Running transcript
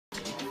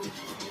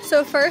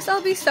So first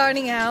I'll be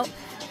starting out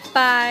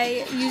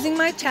by using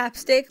my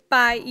chapstick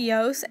by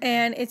EOS,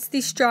 and it's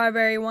the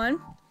strawberry one.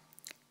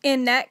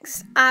 And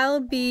next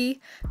I'll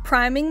be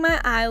priming my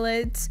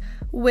eyelids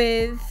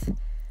with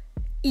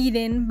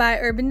Eden by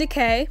Urban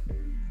Decay.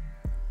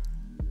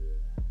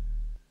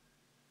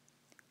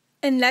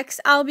 And next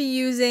I'll be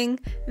using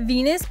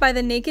Venus by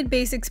the Naked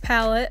Basics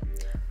palette,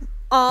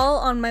 all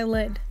on my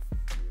lid.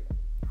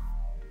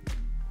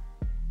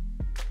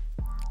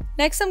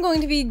 Next I'm going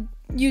to be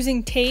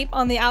using tape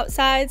on the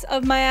outsides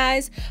of my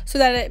eyes so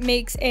that it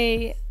makes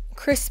a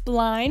crisp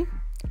line.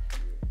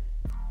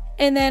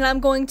 And then I'm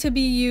going to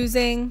be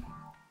using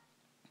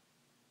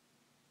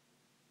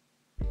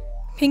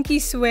Pinky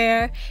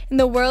Swear in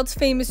the World's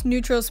Famous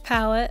Neutrals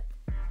palette,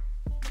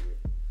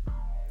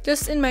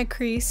 just in my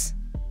crease.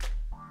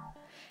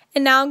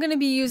 And now I'm going to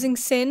be using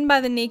Sin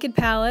by the Naked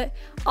palette,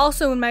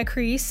 also in my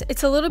crease.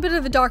 It's a little bit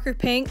of a darker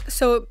pink,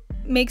 so it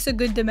makes a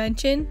good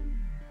dimension.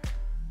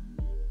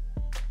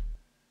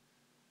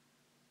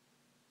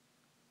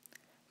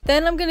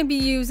 Then I'm going to be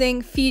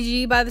using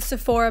Fiji by the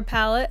Sephora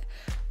palette,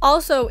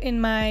 also in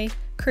my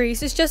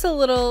crease. It's just a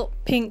little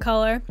pink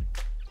color.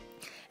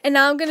 And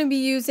now I'm going to be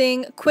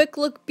using Quick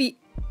Look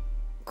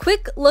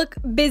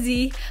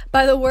Busy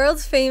by the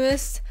World's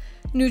Famous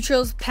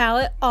Neutrals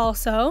palette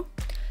also.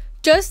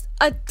 Just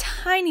a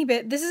tiny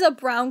bit. This is a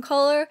brown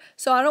color,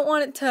 so I don't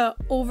want it to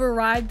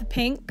override the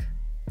pink.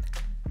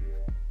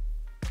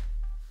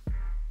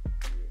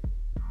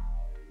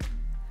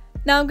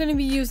 Now I'm going to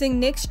be using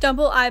NYX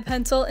Jumbo Eye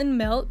Pencil in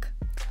Milk,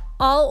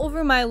 all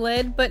over my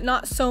lid, but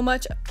not so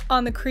much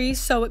on the crease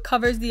so it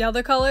covers the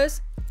other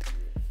colors.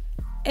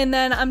 And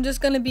then I'm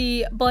just going to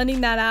be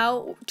blending that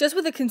out just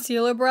with a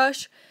concealer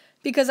brush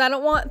because I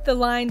don't want the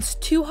lines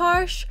too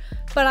harsh,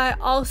 but I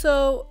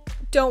also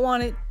don't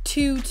want it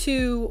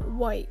too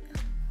white.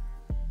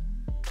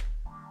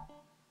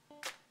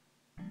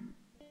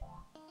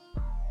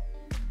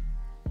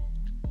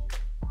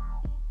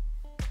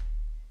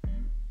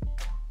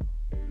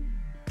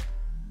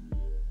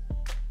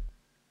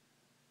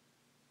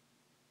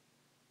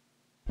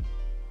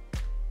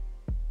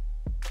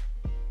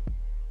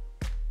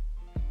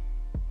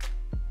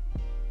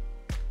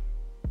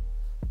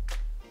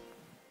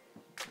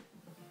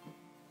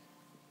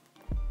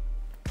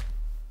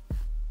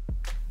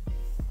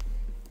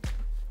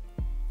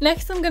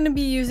 Next I'm going to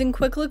be using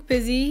Quick Look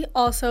Busy,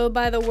 also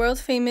by the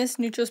World's Famous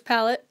Neutrals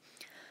palette,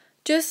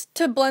 just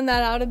to blend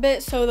that out a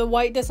bit so the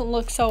white doesn't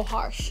look so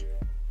harsh.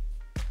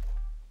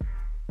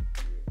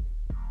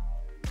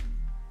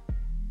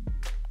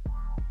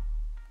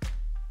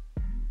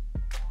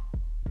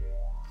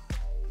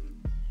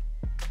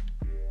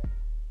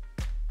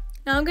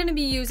 Now I'm going to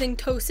be using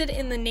Toasted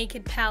in the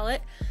Naked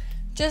palette,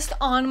 just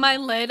on my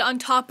lid on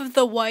top of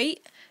the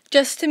white,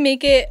 just to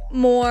make it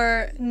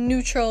more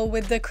neutral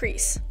with the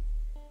crease.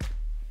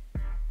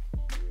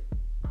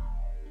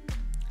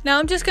 Now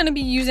I'm just going to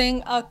be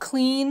using a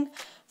clean,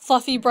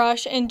 fluffy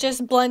brush and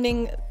just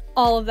blending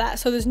all of that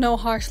so there's no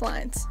harsh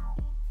lines.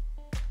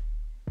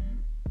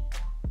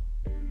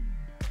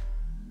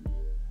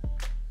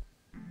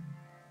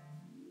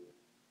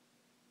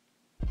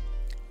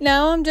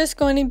 Now I'm just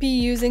going to be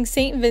using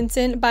St.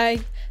 Vincent by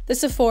the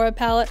Sephora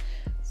palette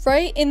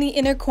right in the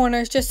inner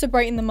corners just to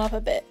brighten them up a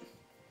bit.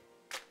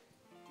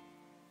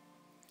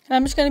 And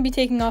I'm just going to be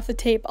taking off the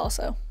tape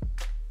also.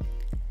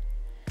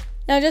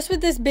 Now just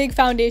with this big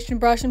foundation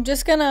brush,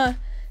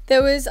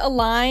 there was a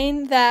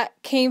line that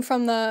came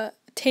from the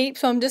tape,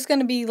 so I'm just going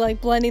to be like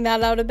blending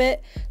that out a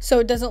bit so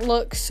it doesn't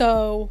look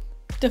so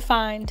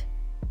defined.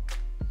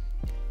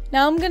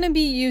 Now I'm going to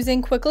be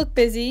using Quick Look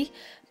Busy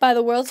by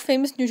the World's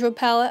Famous Neutral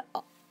palette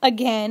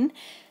again,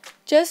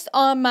 just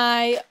on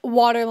my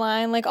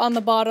waterline, like on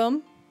the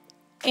bottom,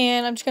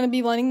 and I'm just going to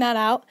be blending that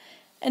out.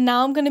 And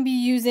now I'm going to be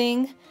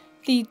using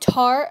the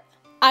Tarte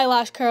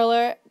eyelash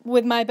curler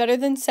with my Better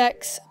Than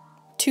Sex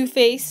Too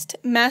Faced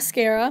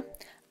mascara.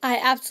 I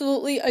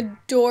absolutely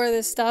adore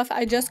this stuff.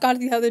 I just got it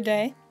the other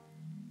day.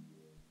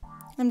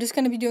 I'm just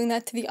going to be doing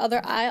that to the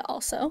other eye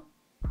also.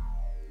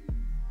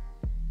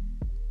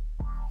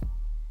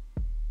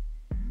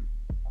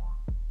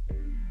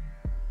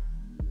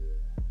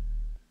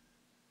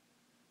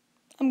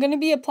 I'm going to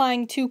be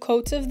applying 2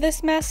 coats of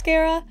this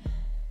mascara.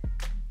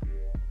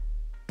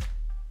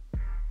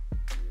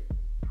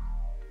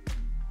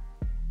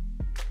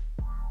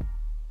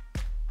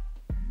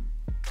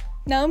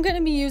 Now I'm going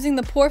to be using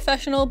the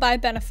Porefessional by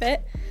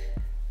Benefit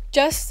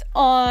just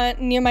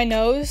near my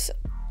nose.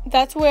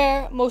 That's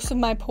where most of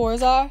my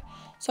pores are,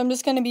 so I'm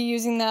just going to be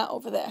using that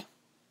over there.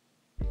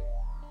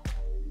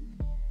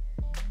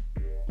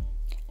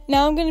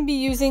 Now I'm going to be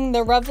using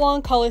the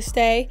Revlon Color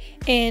Stay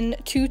in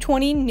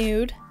 220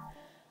 Nude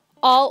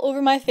all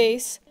over my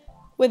face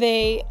with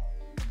a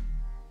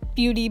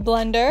beauty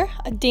blender,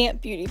 a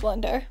damp beauty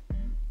blender.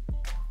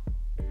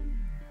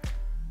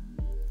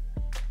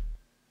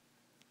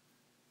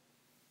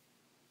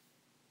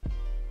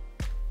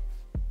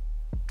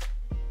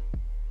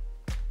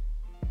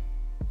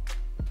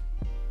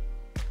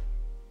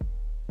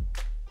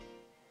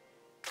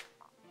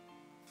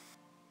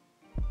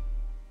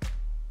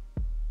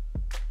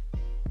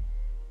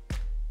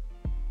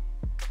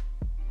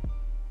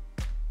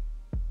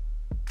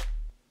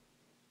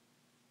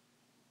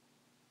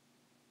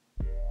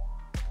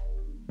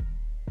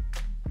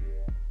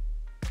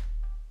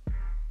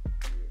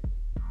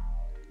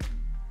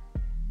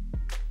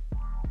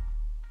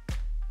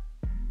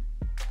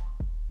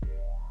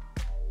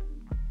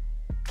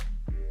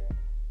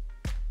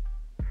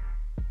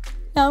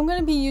 Now I'm going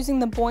to be using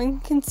the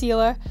Boing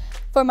Concealer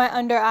for my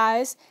under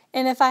eyes,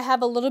 and if I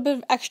have a little bit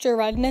of extra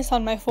redness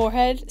on my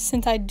forehead,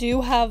 since I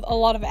do have a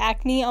lot of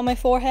acne on my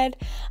forehead,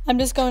 I'm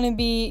just going to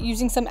be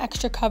using some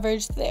extra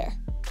coverage there.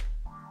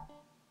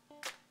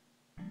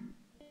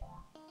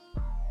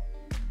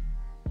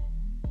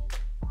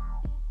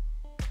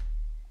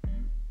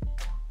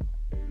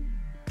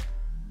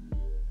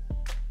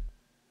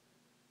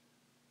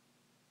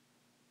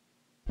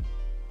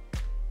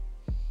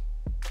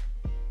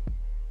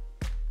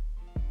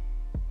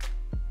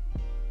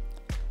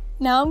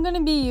 Now I'm going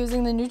to be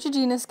using the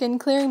Neutrogena Skin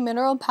Clearing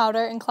Mineral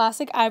Powder in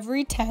Classic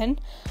Ivory 10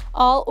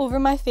 all over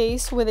my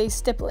face with a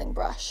stippling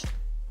brush.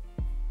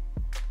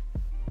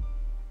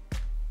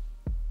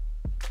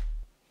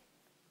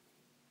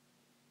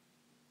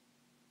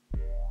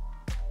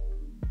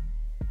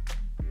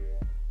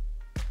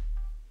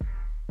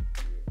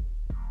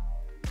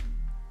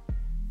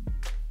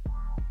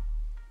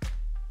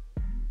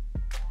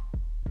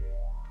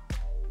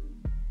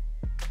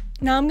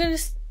 Now I'm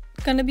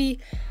going to be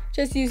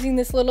just using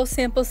this little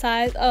sample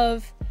size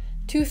of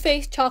Too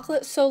Faced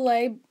Chocolate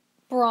Soleil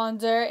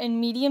bronzer in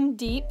medium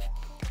deep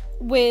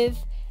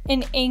with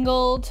an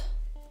angled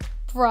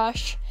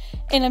brush,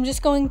 and I'm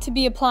just going to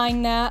be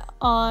applying that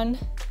on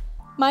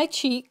my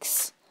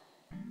cheeks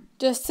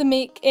just to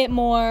make it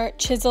more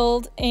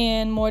chiseled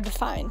and more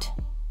defined.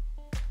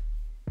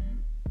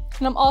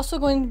 And I'm also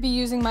going to be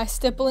using my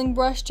stippling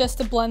brush just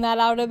to blend that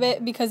out a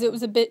bit because it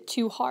was a bit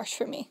too harsh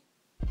for me.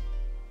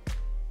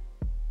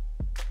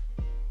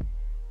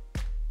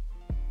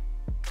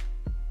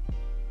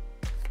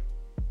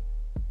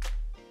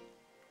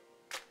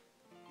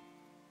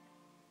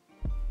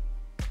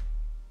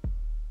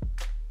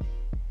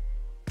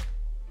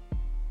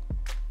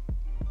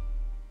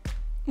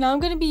 Now I'm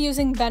going to be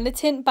using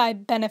Benetint by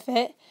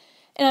Benefit,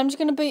 and I'm just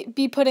going to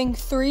be putting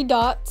 3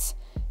 dots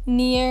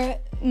near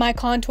my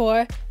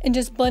contour and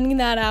just blending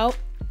that out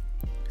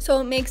so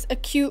it makes a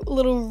cute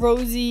little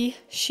rosy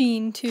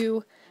sheen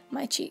to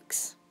my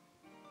cheeks.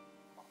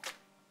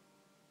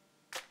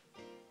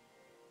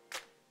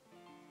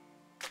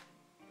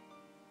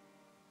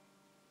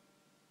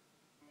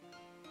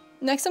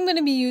 Next I'm going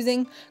to be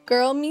using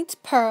Girl Meets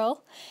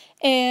Pearl,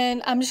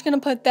 and I'm just going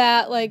to put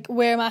that like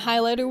where my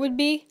highlighter would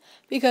be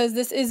because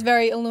this is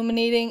very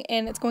illuminating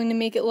and it's going to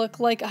make it look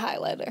like a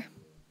highlighter.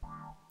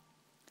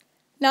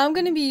 Now I'm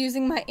going to be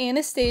using my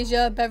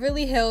Anastasia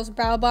Beverly Hills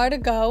Brow Bar to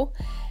Go,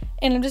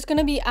 and I'm just going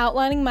to be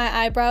outlining my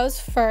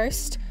eyebrows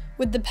first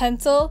with the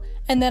pencil,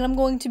 and then I'm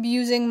going to be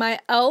using my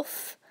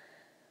e.l.f.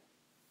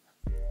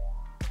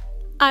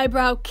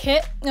 eyebrow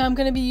kit. Now I'm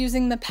going to be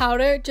using the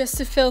powder just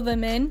to fill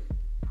them in,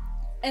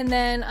 and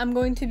then I'm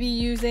going to be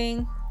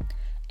using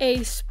a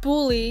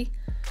spoolie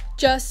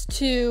just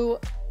to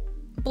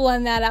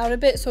blend that out a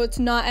bit so it's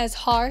not as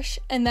harsh,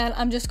 and then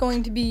I'm just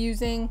going to be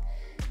using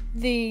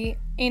the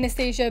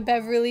Anastasia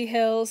Beverly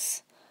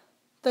Hills,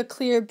 the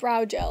clear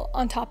brow gel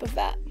on top of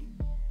that.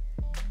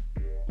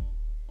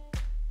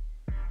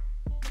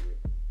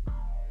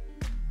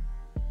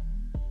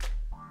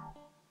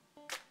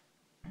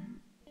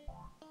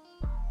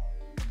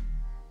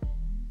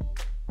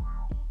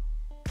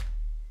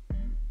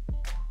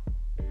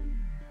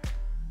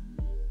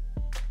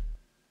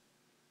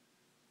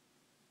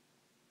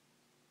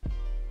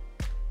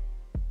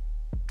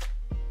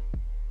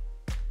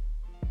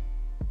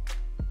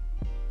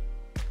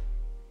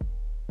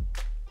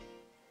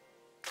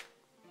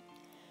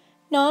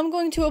 Now I'm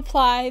going to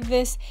apply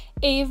this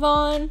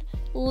Avon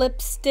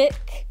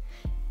lipstick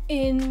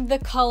in the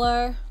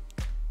color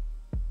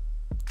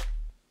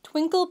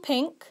Twinkle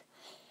Pink,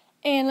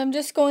 and I'm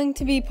just going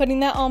to be putting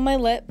that on my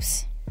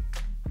lips.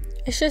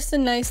 It's just a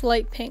nice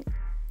light pink.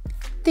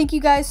 Thank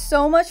you guys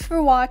so much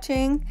for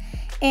watching,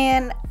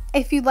 and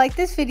if you like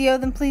this video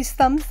then please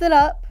thumbs it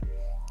up,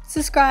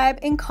 subscribe,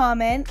 and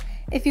comment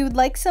if you would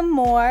like some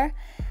more.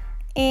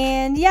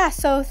 And yeah,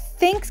 so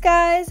thanks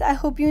guys, I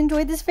hope you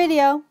enjoyed this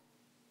video.